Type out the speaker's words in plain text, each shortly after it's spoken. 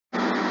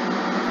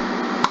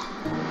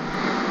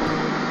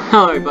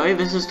Hello everybody,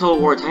 this is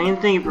Total War Titan.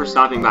 Thank you for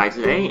stopping by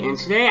today, and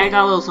today I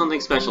got a little something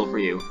special for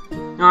you.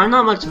 Now, I'm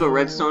not much of a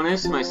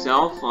redstoneist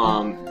myself.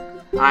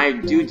 I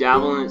do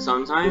dabble in it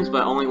sometimes,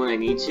 but only when I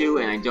need to,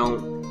 and I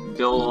don't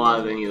build a lot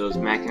of any of those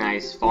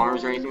mechanized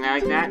farms or anything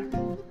like that.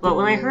 But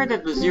when I heard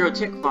that the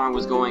zero-tick farm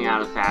was going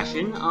out of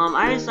fashion,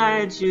 I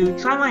decided to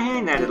try my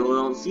hand at it a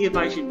little and see if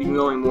I should be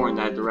going more in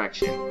that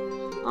direction.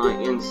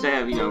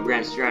 Instead of,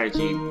 grand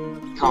strategy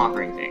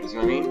conquering things, you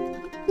know what I mean?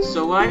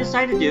 So what I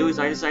decided to do is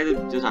I decided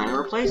to design a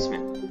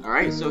replacement.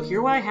 Alright, so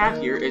here what I have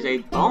here is a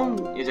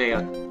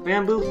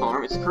bamboo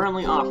farm. It's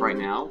currently off right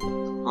now.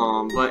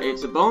 But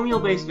it's a bone meal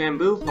based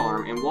bamboo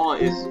farm, and while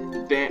it's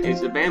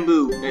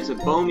a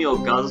bone meal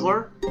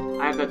guzzler,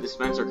 I have that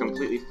dispenser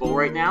completely full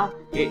right now.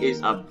 It is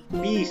a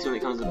beast when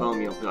it comes to bone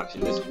meal production.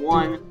 This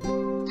one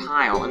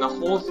tile, and the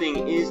whole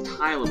thing is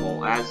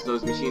tileable, as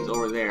those machines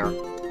over there,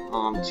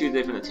 2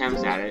 different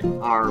attempts at it,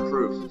 are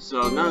proof.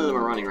 So none of them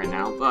are running right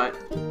now, but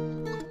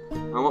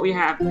what we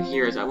have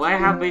here is that what I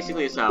have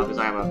basically set up is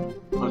I have a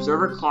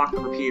observer clock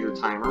repeater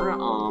timer,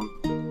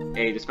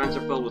 a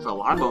dispenser filled with a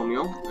lot of bone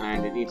meal,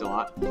 and it needs a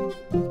lot,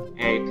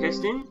 a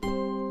piston,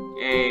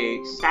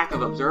 a stack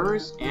of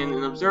observers, and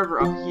an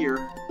observer up here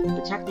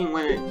detecting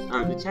when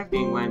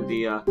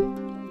the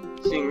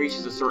thing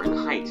reaches a certain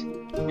height.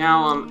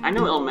 Now, I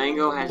know El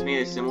Mango has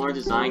made a similar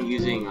design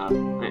using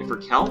for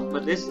kelp,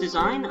 but this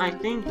design I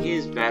think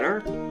is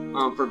better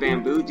for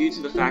bamboo due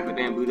to the fact that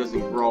bamboo doesn't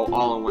grow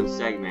all in one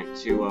segment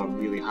to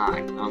really high,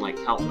 unlike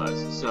kelp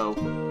does. So,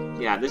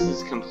 yeah, this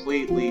is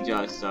completely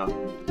just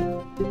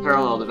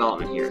parallel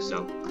development here,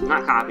 so I'm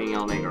not copying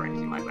El Mango or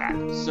anything like that.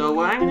 So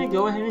what I'm going to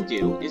go ahead and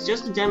do is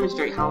just to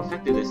demonstrate how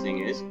effective this thing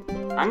is,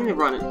 I'm going to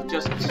run it for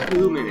just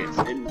 2 minutes,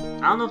 and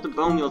I don't know if the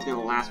bone meal is going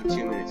to last for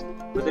 2 minutes,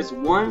 but this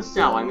one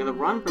cell I'm going to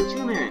run for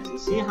 2 minutes and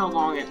see how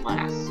long it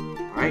lasts.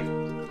 Alright,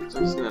 so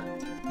I'm just going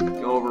to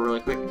go over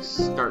really quick,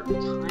 start the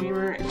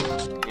timer,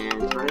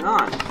 and turn it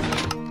on.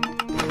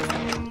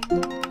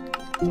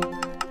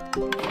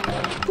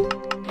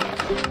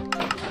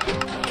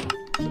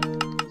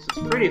 So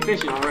it's pretty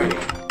efficient already.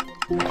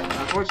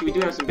 Unfortunately, we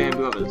do have some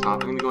bamboo up at the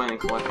top. I'm going to go ahead and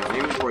collect it. My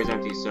inventory is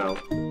empty, so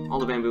all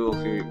the bamboo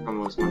will be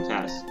from this one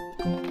test.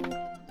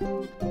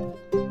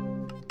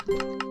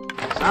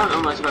 So I don't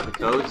know much about the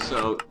code,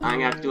 so I'm going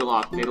to have to do a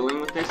lot of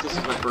fiddling with this. This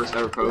is my first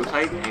ever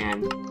prototype,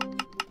 and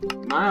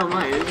my oh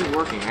my, it isn't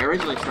working. I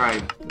originally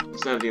tried,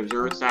 instead of the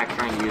observer stack,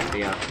 trying to use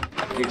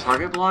the new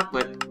target block,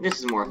 but this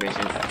is more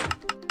efficient.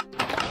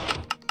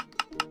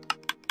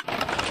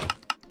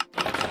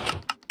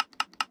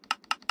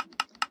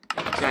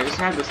 So I just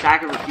have the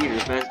stack of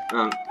repeaters,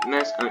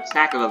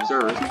 stack of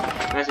observers,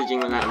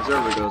 messaging when that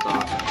observer goes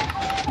off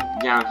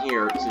down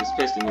here to this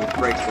piston, which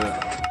breaks the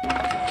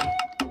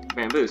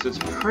bamboo. So it's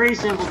a pretty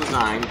simple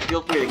design.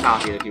 Feel free to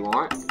copy it if you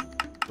want.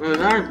 And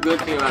another good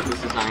thing about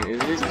this design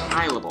is it is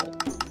tileable.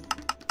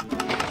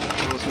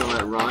 I'm just gonna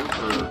let it run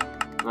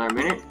for another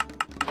minute.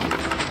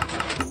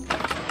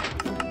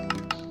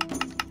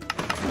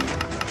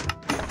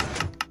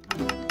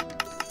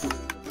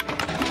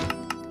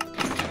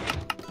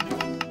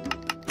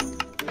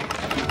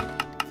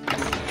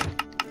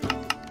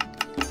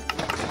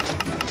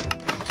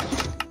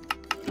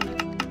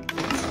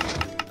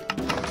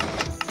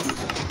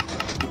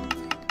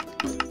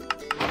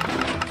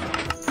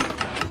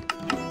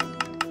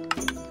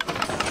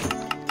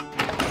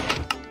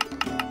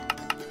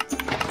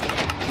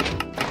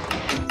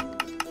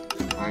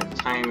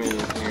 Timer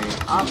is nearing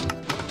up.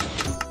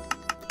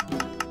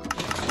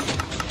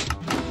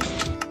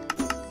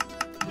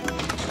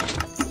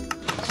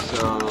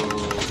 So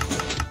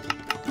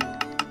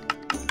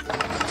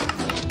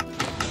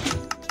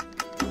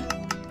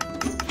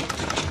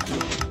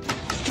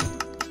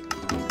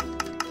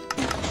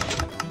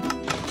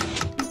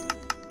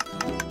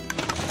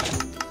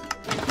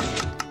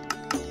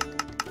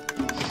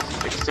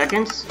 6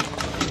 seconds.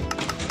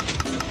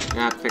 Now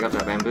I have to pick up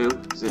that bamboo,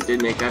 because it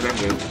did make that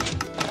bamboo.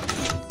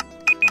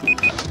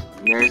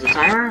 There's the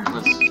timer.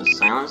 Let's just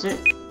silence it.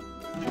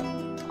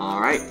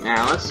 Alright,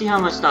 now let's see how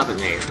much stuff it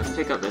made. Let's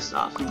pick up this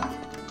stuff.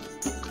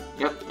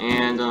 Yep,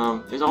 and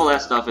there's all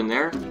that stuff in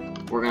there.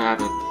 We're gonna have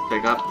to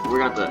pick up. We're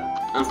gonna have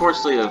to.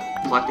 Unfortunately, the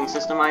collecting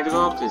system I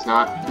developed is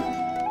not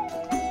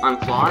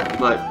unflawed,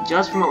 but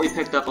just from what we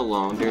picked up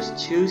alone, there's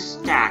 2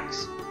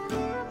 stacks.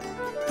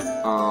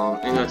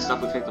 And that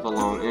stuff we picked up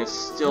alone, and it's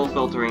still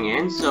filtering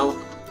in. So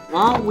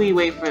while we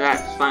wait for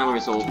that final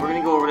result, we're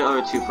gonna go over the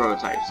other 2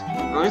 prototypes.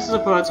 Now, this is a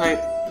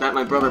prototype that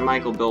my brother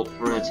Michael built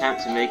for an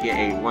attempt to make it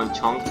a one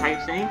chunk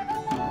type thing.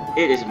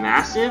 It is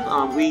massive.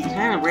 We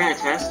kind of ran a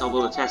test,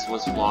 although the test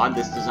was flawed.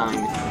 This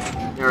design,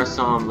 there are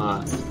some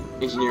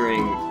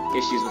engineering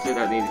issues with it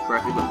that need to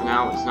correct it, but for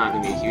now it's not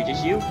going to be a huge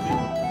issue.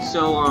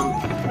 So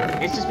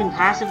it's just been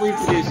passively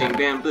producing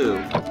bamboo,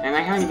 and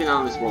I haven't been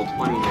on this world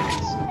 20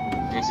 minutes,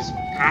 and it's just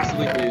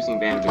passively producing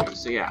bamboo.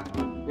 So yeah,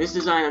 this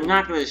design, I'm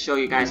not going to show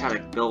you guys how to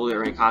build it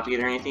or copy it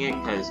or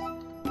anything, because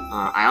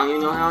I don't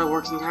even know how it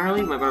works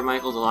entirely. My brother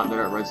Michael's a lot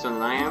better at Redstone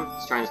than I am.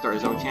 He's trying to start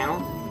his own channel.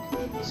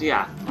 So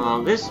yeah,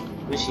 this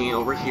machine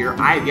over here,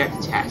 I have yet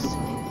to test.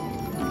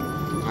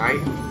 Alright,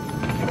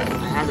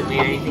 I haven't made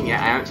anything yet.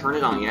 I haven't turned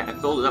it on yet. I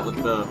filled it up with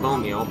the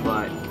bone meal,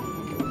 but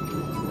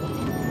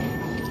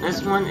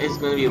this one is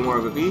going to be more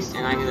of a beast,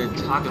 and I'm going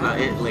to talk about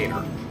it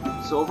later.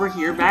 So over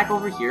here, back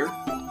over here,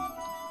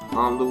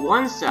 the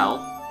one cell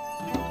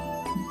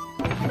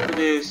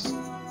produced...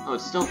 Oh,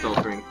 it's still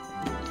filtering.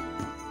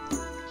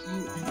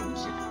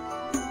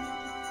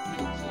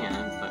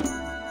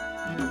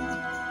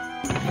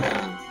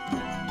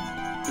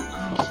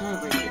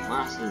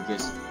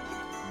 This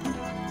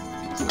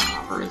it's the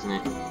hopper, isn't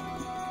it?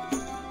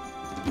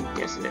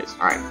 Yes, it is.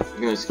 Alright,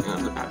 I'm just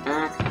gonna put that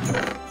back.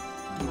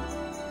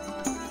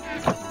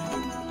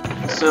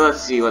 So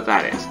let's see what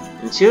that is.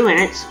 In 2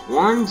 minutes,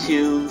 1,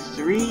 2,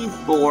 3,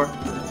 4,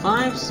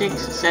 5, 6,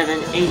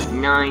 7, 8,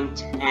 9,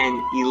 10,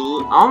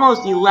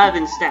 almost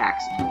 11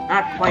 stacks.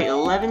 Not quite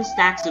 11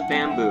 stacks of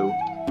bamboo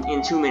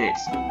in 2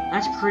 minutes.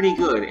 That's pretty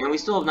good, and we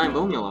still have 9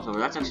 bone meal left over.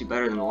 That's actually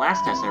better than the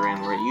last test I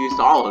ran where it used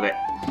all of it.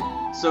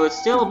 So it's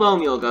still a bone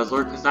meal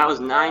guzzler, because that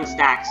was 9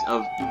 stacks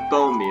of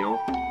bone meal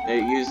that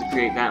it used to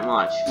create that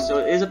much. So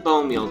it is a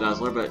bone meal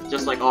guzzler, but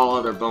just like all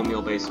other bone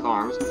meal based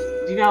farms,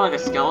 if you got like a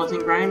skeleton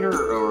grinder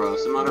or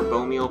some other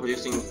bone meal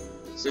producing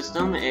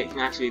system, it can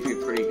actually be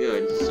pretty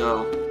good.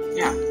 So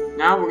yeah,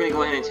 now we're going to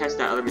go ahead and test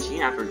that other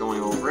machine after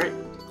going over it.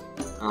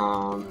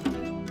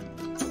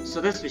 So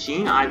this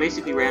machine, I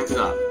basically ramped it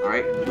up,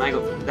 alright?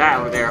 That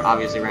over there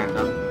obviously ramped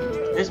up.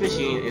 This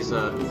machine is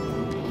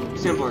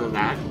simpler than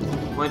that.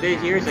 What I did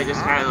here is I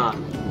just had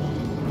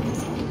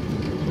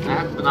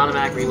an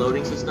automatic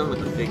reloading system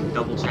with a big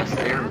double chest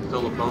there,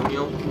 filled with bone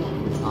meal.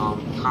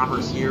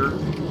 Hoppers here,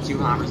 2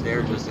 hoppers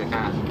there, just to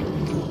kind of...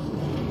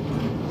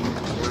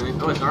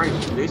 Oh, it's already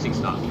producing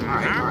stuff.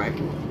 Alright.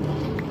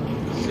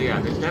 So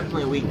yeah, there's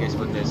definitely a weakness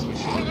with this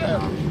machine.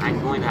 I'm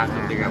going to have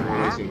to figure out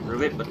more ways to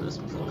improve it, but the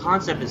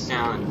concept is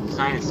sound, and the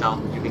design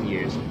itself you can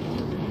use.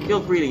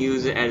 Feel free to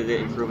use it, edit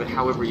it, improve it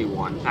however you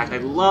want. In fact,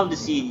 I'd love to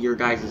see your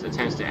guys'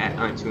 attempts to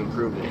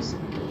improve this.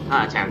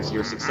 Not attempts,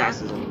 your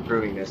successes in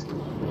improving this.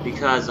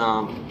 Because,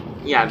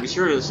 yeah, be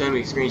sure to send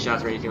me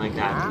screenshots or anything like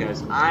that,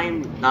 because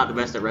I'm not the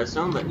best at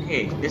Redstone, but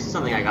hey, this is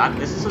something I got,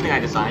 this is something I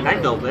designed, I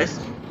built this.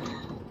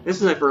 This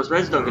is my first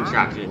Redstone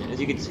contraption. As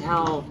you can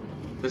tell,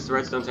 this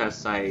Redstone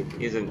test site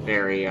isn't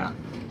very,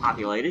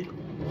 populated.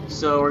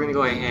 So we're gonna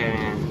go ahead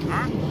and,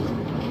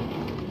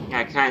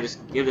 yeah, kind of just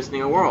give this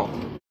thing a whirl.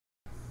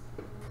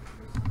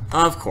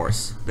 Of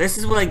course. This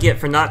is what I get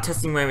for not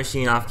testing my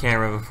machine off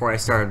camera before I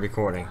started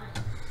recording.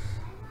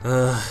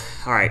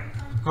 Alright.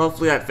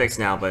 Hopefully that fixed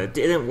now, but it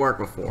didn't work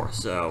before,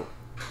 so...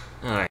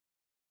 Alright.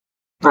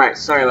 Alright,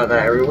 sorry about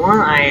that everyone.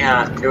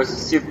 There was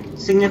a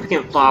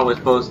significant flaw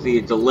with both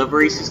the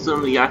delivery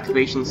system, the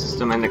activation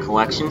system, and the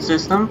collection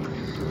system.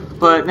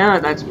 But now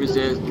that that's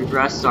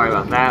regressed, sorry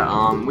about that,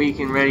 we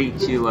can ready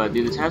to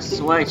do the test.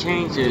 So what I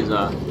changed is,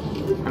 I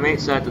made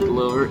it so that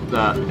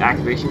the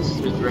activation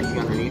system is directly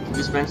underneath the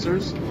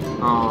dispensers,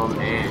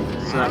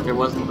 and so that there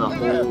wasn't the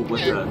hole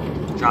with the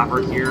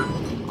dropper here.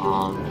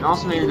 And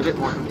also made it a bit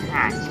more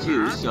compact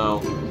too, so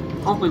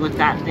hopefully with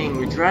that thing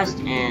redressed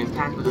and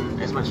packed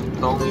with as much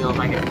bone meal as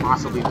I can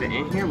possibly fit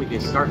in here, we can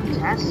start the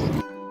test.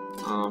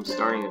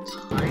 Starting a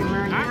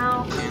timer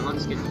now, and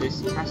let's get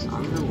this test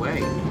underway.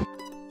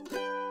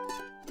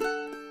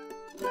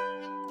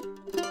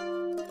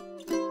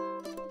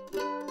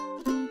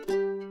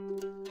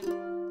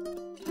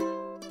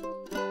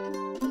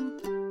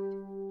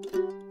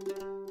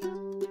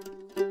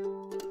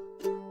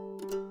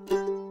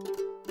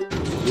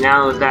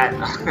 Now with that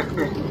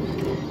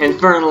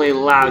infernally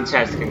loud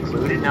test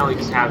concluded, now we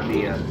just have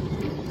the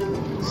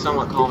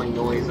somewhat calming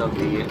noise of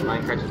the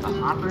minecart with the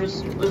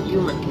hoppers. But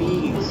even with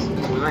these,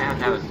 we might have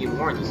to have a few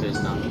more in the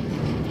system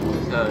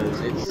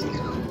because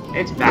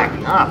it's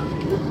backing up.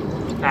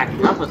 It's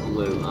backing up with the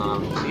loot.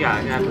 So yeah,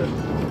 I'm gonna have to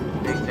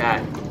make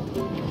that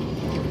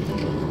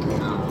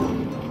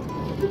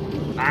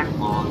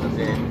backlog a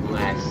bit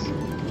less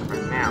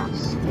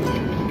pronounced.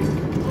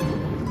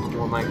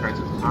 More minecarts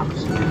with the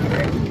hoppers should be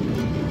great.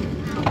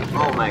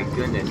 Oh my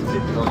goodness,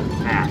 it's going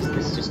fast.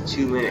 This is just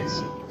 2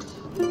 minutes.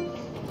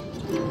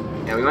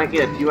 Yeah, we might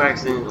get a few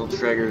accidental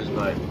triggers,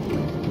 but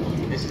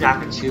this is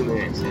after 2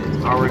 minutes, and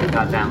it's already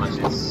got that much.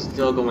 It's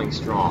still going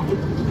strong.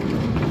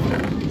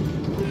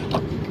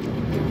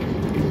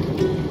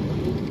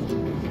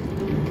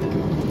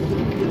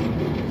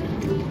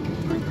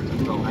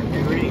 Oh, I've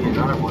been reading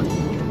another one.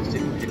 Just to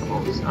pick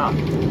all this up.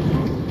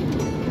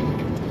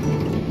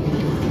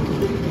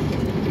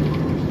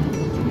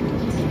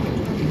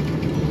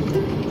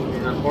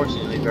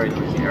 Unfortunately, very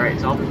noisy. Alright,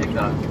 it's all picked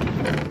up.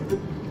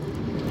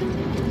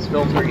 It's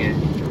filtering in.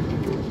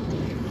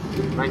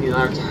 Might need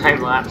another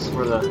time lapse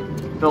for the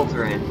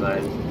filter in,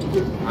 but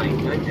my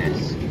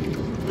goodness.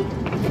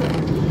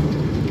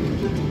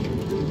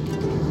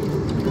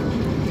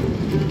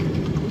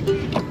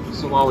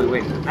 So while we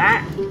wait for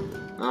that,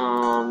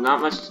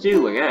 not much to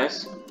do, I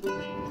guess.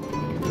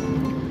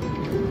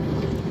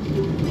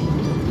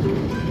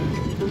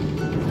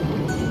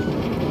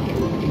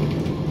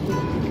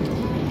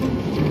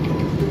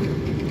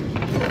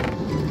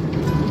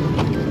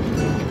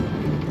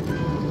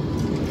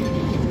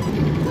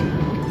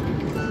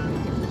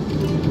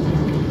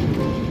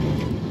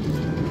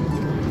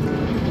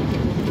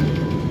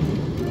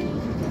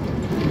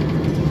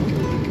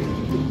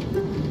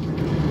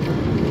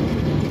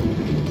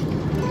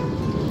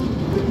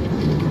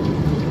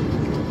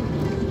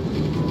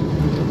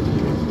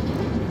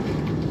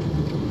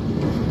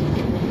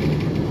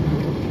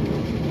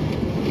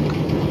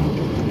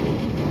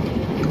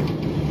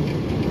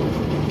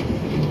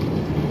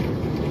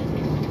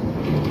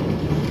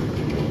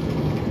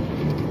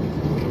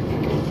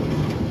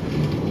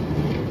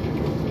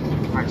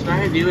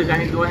 I'm gonna do is I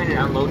need to go ahead and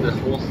unload the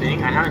whole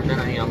thing. I haven't done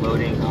any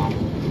unloading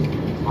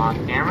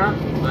on camera,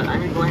 but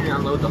I'm gonna go ahead and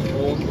unload the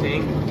whole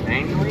thing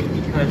manually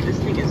because this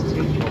thing is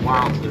taking a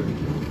while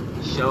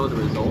to show the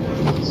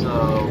results. So,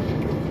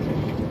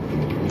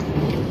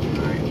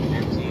 alright,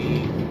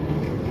 empty.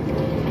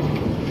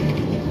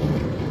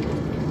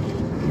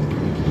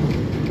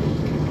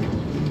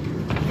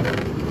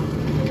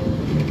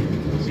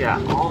 So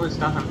yeah, all this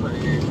stuff I'm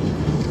putting in.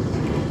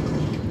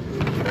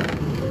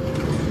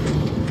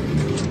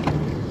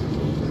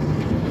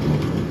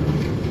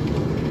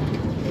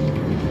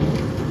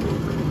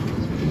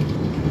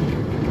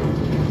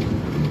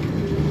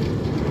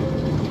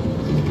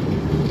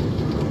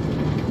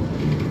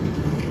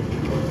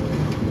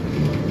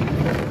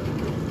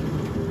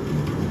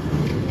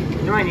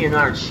 I need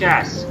another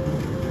chest.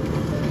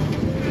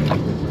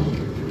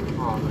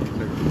 Oh,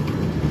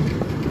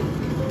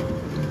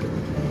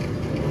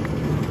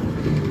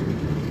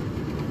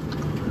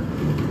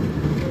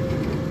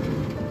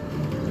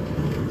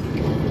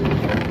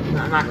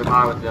 I'm not gonna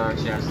bother with the other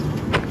chest.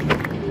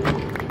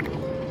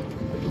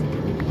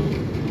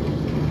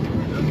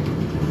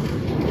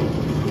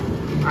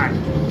 Alright.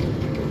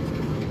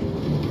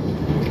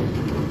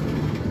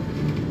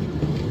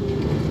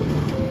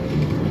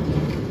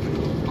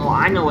 Oh,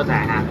 I know what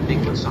that happened.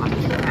 Bigfoot shot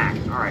his back.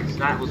 Alright, so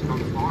that was from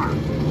the farm.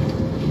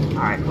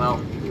 Alright, well.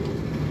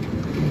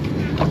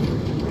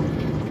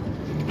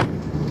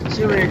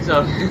 2 minutes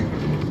of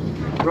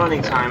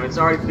running time. It's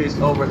already produced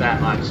over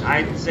that much.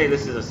 I'd say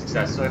this is a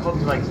success, so I hope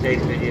you liked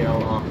today's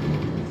video.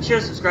 Be sure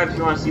to subscribe if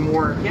you want to see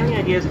more. If you have any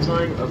ideas of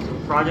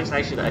some projects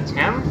I should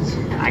attempt,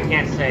 I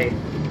can't say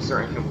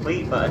certain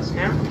complete, but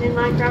attempt in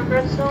Minecraft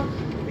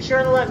Redstone, be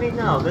sure to let me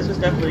know. This was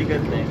definitely a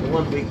good thing. The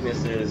one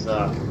weakness is,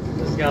 the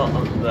scale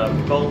of the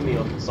bone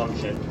meal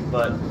consumption.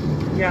 But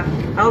yeah,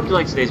 I hope you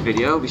liked today's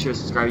video. Be sure to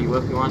subscribe if you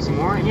want to see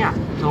more. And yeah,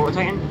 Total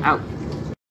Titan out.